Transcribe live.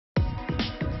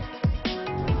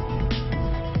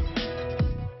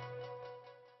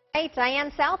Hey,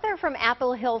 Diane Souther from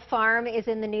Apple Hill Farm is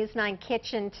in the News 9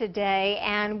 kitchen today,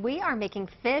 and we are making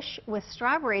fish with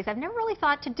strawberries. I've never really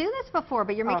thought to do this before,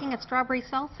 but you're making a strawberry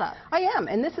salsa. I am,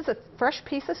 and this is a fresh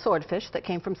piece of swordfish that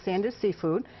came from Sanders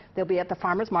Seafood. They'll be at the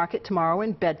farmer's market tomorrow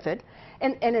in Bedford.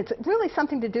 And it's really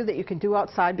something to do that you can do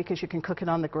outside because you can cook it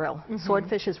on the grill.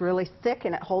 Swordfish is really thick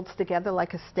and it holds together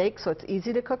like a steak, so it's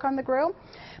easy to cook on the grill.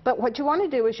 But what you want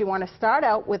to do is you want to start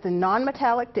out with a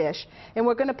non-metallic dish, and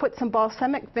we're going to put some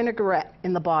balsamic vinaigrette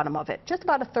in the bottom of it, just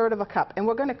about 1/3 of a cup. And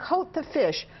we're going to coat the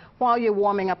fish while you're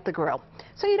warming up the grill.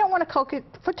 So you don't want to cook it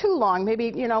for too long,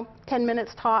 maybe, 10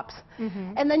 minutes tops.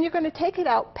 And then you're going to take it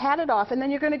out, pat it off, and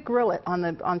then you're going to grill it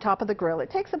on top of the grill.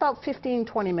 It takes about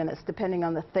 15-20 minutes, depending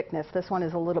on the thickness. This one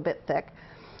is a little bit thick.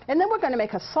 And then we're going to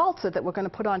make a salsa that we're going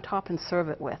to put on top and serve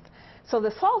it with. So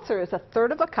the salsa is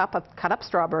 1/3 of a cup of cut up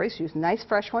strawberries. Use nice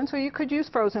fresh ones, or you could use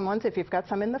frozen ones if you've got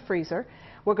some in the freezer.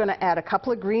 We're going to add a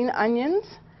couple of green onions,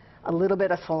 a little bit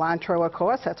of cilantro, of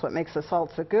course. That's what makes the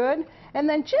salsa good. And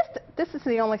then this is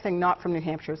the only thing not from New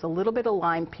Hampshire, is a little bit of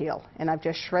lime peel. And I've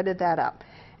just shredded that up.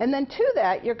 And then to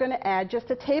that, you're going to add just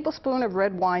a tablespoon of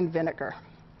red wine vinegar.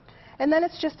 And then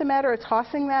it's just a matter of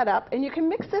tossing that up. And you can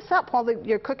mix this up while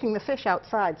you're cooking the fish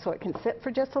outside so it can sit for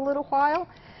just a little while.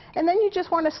 And then you just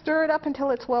want to stir it up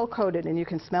until it's well coated, and you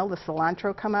can smell the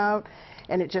cilantro come out,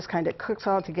 and it just kind of cooks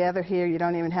all together here. You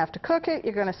don't even have to cook it.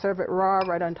 You're going to serve it raw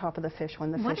right on top of the fish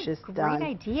when the fish is done. What a great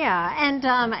idea. And,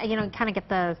 kind of get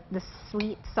the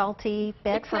sweet, salty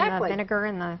bit from the vinegar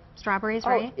and the strawberries,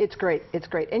 right? Oh, it's great. It's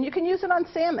great. And you can use it on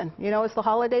salmon. As the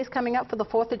holidays coming up for the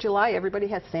 4th of July, everybody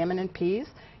has salmon and peas.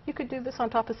 You could do this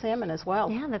on top of salmon as well.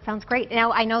 Yeah, that sounds great.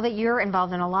 Now, I know that you're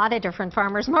involved in a lot of different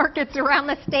farmers markets around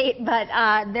the state, but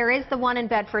there is the one in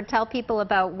Bedford. Tell people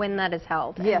about when that is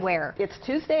held and where. It's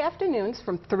Tuesday afternoons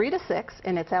from 3 to 6,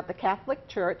 and it's at the Catholic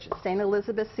Church, St.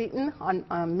 Elizabeth Seton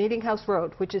on Meeting House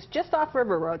Road, which is just off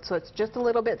River Road, so it's just a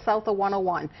little bit south of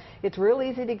 101. It's real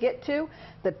easy to get to.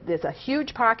 There's a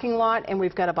huge parking lot, and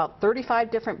we've got about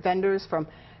 35 different vendors, from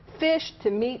fish to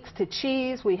meats to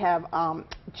cheese. We have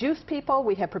juice people,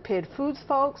 we have prepared foods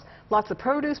folks, lots of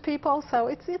produce people, so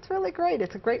it's really great.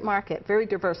 It's a great market, very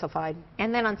diversified.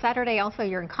 And then on Saturday also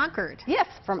you're in Concord. Yes,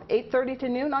 from 8:30 to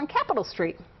noon on Capitol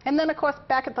Street. And then, of course,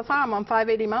 back at the farm on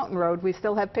 580 Mountain Road, we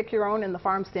still have Pick Your Own, and the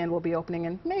farm stand will be opening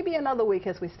in maybe another week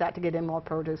as we start to get in more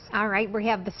produce. All right, we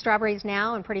have the strawberries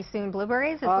now and pretty soon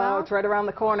blueberries as well. Oh, it's right around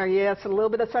the corner, yes. A little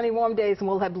bit of sunny, warm days, and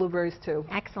we'll have blueberries too.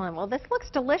 Excellent. Well, this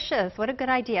looks delicious. What a good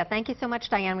idea. Thank you so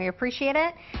much, Diane. We appreciate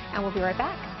it, and we'll be right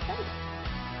back. Thanks.